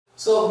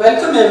So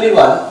welcome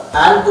everyone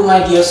and to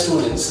my dear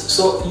students.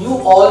 So you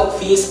all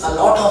face a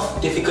lot of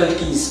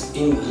difficulties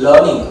in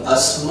learning a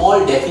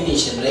small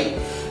definition, right?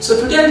 So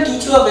today I will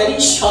teach you a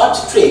very short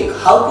trick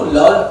how to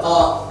learn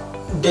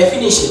a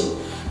definition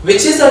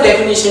which is a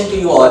definition to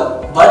you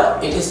all,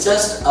 but it is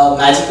just a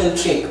magical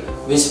trick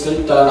which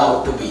will turn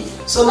out to be.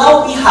 So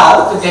now we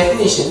have the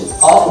definition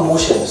of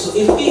motion. So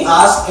if we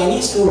ask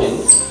any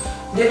student,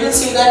 they will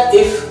say that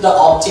if the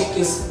object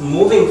is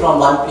moving from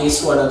one place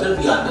to another,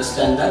 we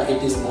understand that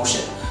it is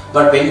motion.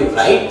 But when you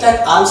write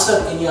that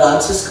answer in your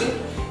answer script,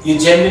 you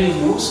generally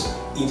lose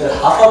either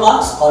half a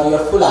marks or your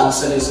full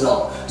answer is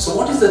wrong. So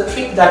what is the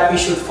trick that we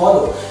should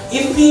follow?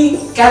 If we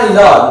can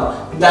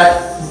learn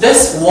that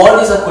this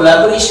word is a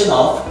collaboration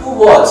of two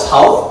words,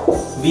 how?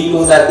 We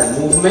know that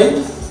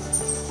movement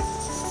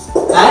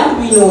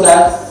and we know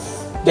that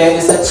there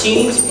is a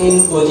change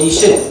in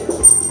position.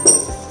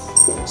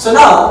 So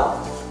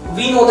now,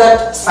 we know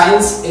that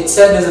science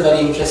itself is a very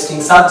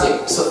interesting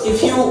subject. So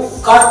if you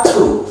cut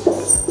through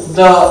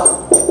the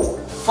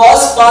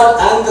first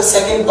part and the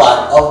second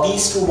part of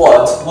these two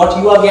words, what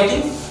you are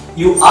getting?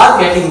 You are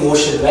getting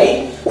motion,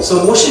 right?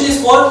 So motion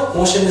is what?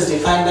 Motion is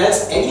defined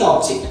as any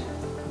object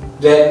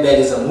where there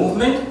is a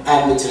movement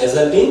and which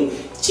results in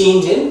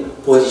change in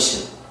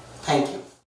position. Thank you.